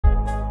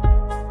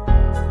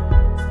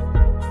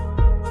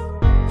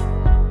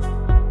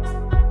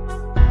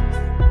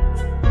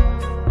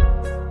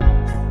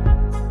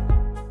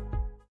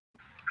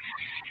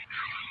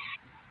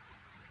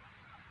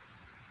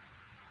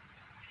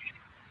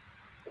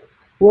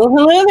Well,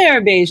 hello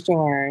there,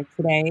 Bayshore.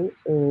 Today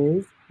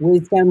is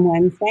Wisdom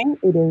Wednesday.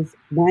 It is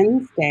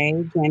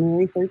Wednesday,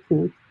 January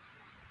 13th.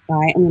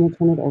 I'm going to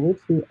turn it over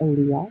to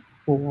Aaliyah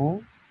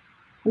for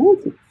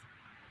announcements.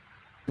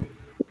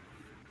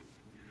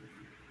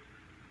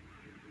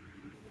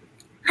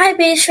 Hi,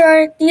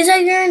 Bayshore. These are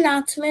your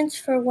announcements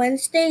for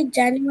Wednesday,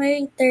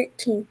 January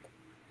 13th.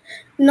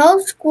 No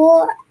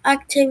school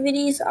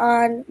activities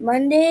on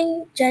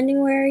Monday,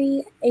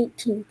 January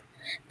 18th.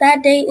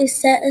 That day is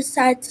set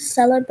aside to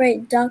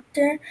celebrate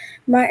Dr.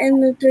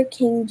 Martin Luther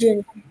King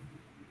Jr.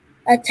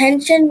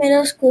 Attention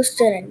middle school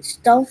students,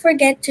 don't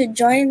forget to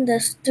join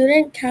the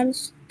Student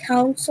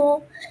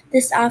Council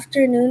this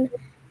afternoon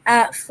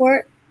at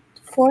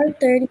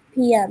 4:30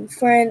 p.m.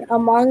 for an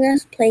Among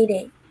Us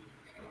playdate.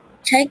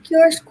 Check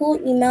your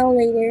school email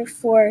later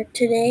for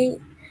today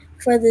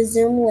for the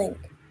Zoom link.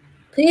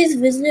 Please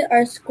visit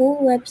our school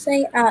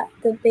website at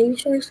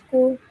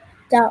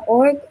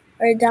thebayshoreschool.org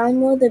or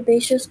download the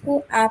Bayshore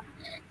School app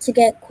to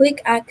get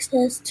quick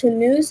access to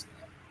news,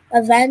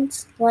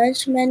 events,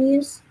 lunch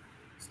menus,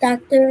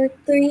 stack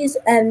directories,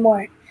 and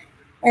more.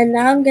 And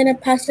now I'm going to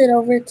pass it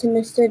over to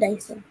Mr.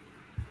 Dyson.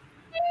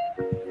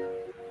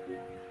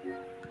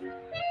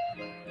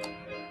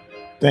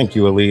 Thank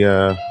you,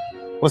 Aaliyah.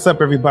 What's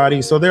up,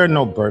 everybody? So there are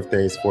no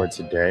birthdays for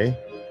today,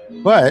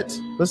 but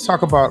let's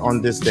talk about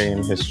on this day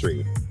in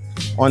history.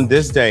 On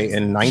this day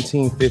in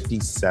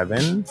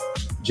 1957,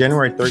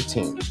 January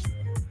 13th,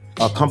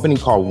 a company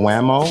called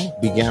Wham-O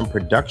began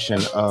production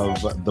of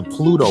the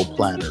Pluto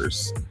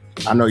platters.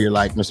 I know you're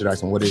like, Mr.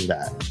 Dyson, what is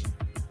that?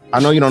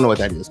 I know you don't know what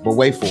that is, but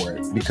wait for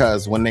it,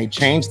 because when they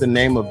changed the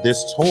name of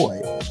this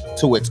toy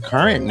to its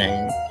current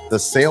name, the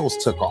sales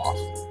took off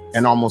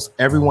and almost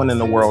everyone in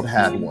the world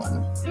had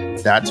one.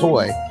 That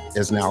toy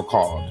is now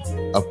called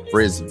a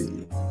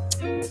Frisbee.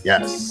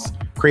 Yes,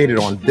 created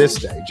on this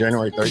day,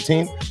 January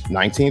 13th,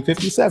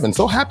 1957.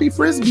 So happy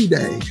Frisbee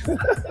Day.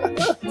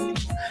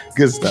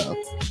 Good stuff.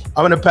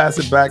 I'm gonna pass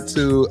it back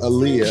to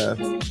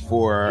Aaliyah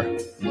for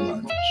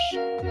lunch.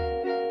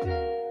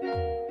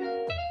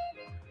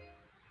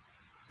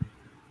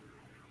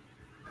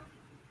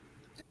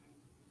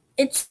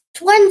 It's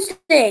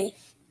Wednesday.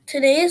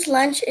 Today's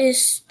lunch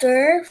is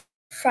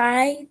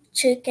stir-fried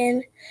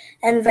chicken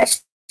and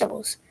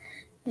vegetables.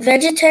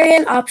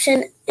 Vegetarian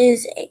option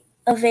is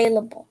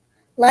available.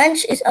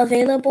 Lunch is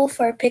available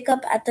for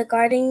pickup at the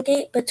garden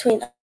gate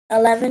between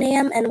 11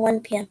 a.m. and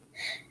 1 p.m.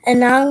 And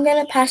now I'm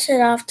going to pass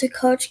it off to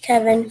Coach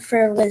Kevin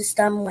for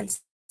Wisdom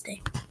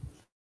Wednesday.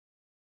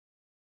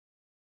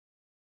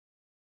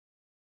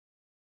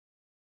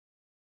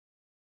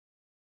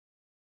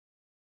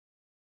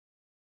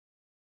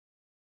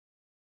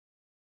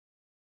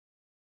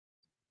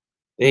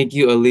 Thank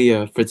you,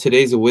 Aaliyah. For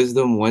today's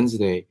Wisdom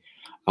Wednesday,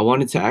 I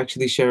wanted to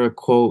actually share a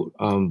quote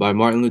by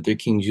Martin Luther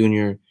King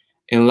Jr.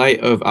 in light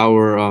of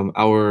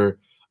our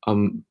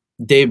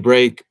day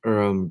break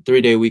or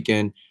 3-day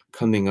weekend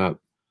coming up.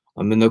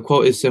 And the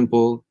quote is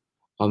simple.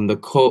 The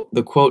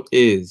quote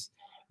is,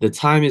 "The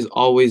time is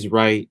always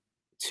right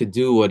to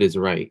do what is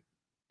right."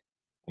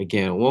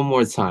 Again, one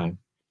more time.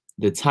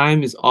 The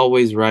time is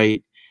always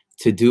right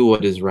to do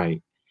what is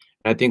right.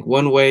 I think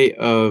one way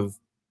of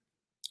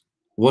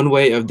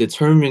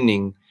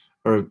determining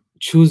or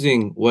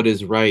choosing what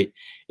is right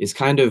is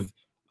kind of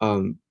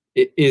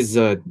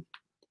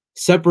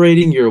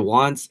separating your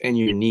wants and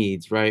your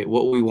needs, right?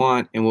 What we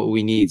want and what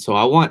we need. So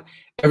I want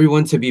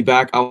everyone to be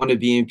back. I want to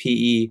be in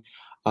PE.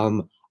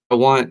 I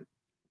want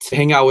to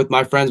hang out with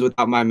my friends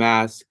without my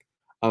mask.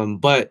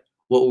 But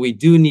what we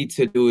do need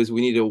to do is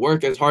we need to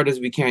work as hard as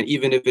we can,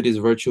 even if it is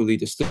virtually,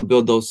 to still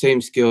build those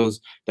same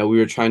skills that we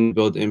were trying to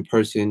build in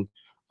person.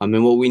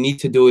 And what we need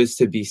to do is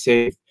to be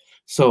safe.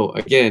 So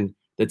again,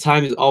 the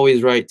time is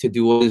always right to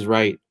do what is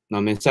right.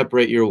 And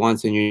separate your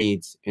wants and your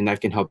needs, and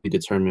that can help you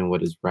determine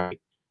what is right.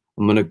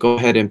 I'm going to go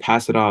ahead and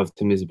pass it off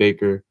to Ms.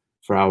 Baker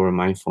for our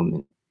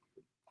mindfulness.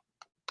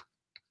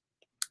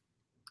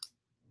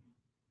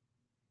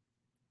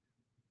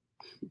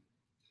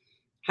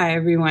 Hi,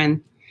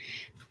 everyone.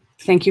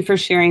 Thank you for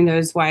sharing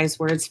those wise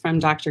words from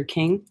Dr.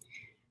 King.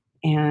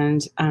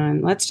 And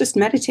let's just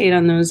meditate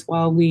on those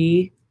while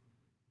we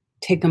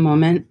take a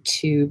moment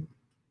to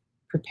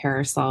prepare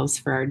ourselves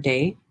for our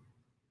day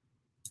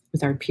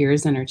with our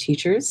peers and our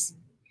teachers.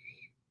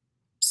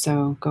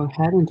 So go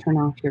ahead and turn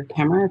off your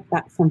camera if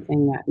that's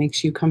something that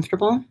makes you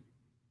comfortable.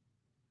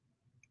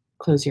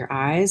 Close your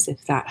eyes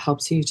if that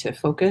helps you to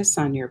focus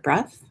on your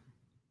breath.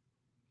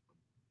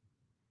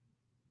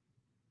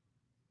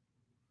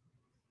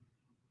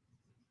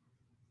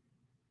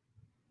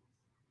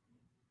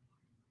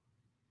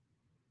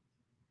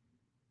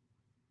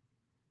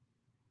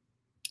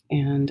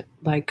 And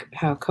like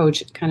how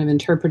Coach kind of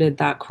interpreted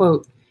that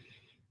quote,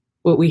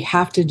 what we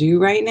have to do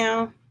right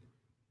now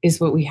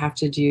is what we have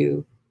to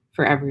do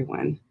for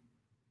everyone.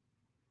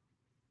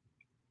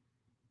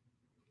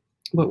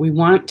 What we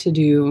want to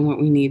do and what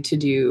we need to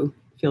do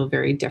feel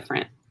very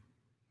different.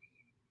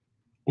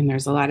 And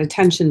there's a lot of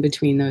tension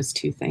between those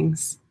two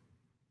things.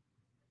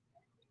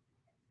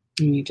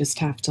 And you just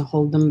have to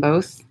hold them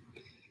both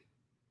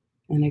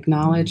and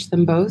acknowledge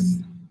them both.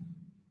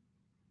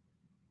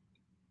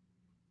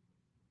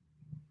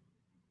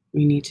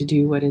 We need to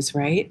do what is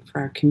right for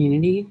our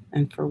community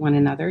and for one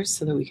another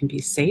so that we can be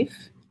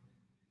safe.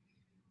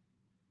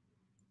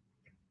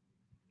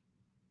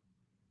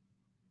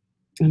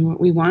 And what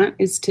we want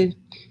is to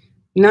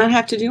not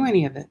have to do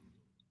any of it.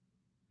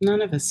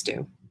 None of us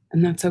do.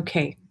 And that's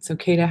okay. It's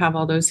okay to have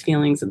all those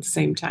feelings at the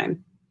same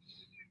time.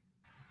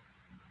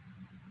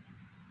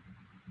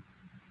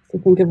 So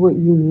think of what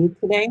you need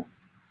today.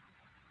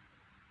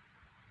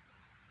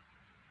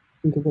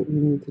 Think of what you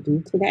need to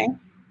do today.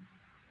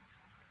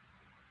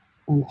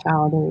 And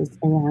how those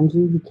around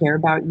you who care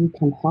about you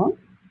can help.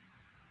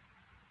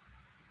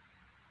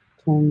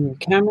 Turn your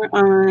camera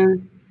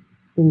on.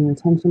 Bring your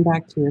attention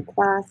back to your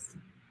class.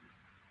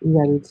 You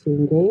ready to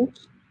engage?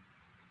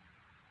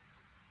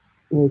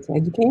 Ready to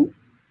educate?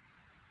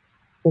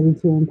 Ready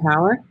to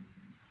empower?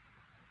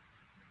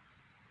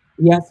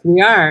 Yes,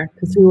 we are.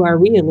 Because who are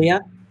we,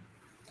 Aaliyah?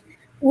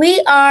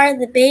 We are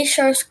the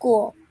Bayshore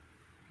School.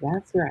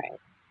 That's right.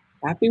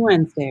 Happy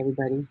Wednesday,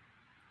 everybody.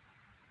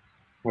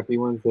 Happy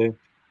Wednesday.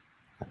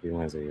 Happy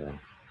Wednesday,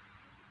 y'all.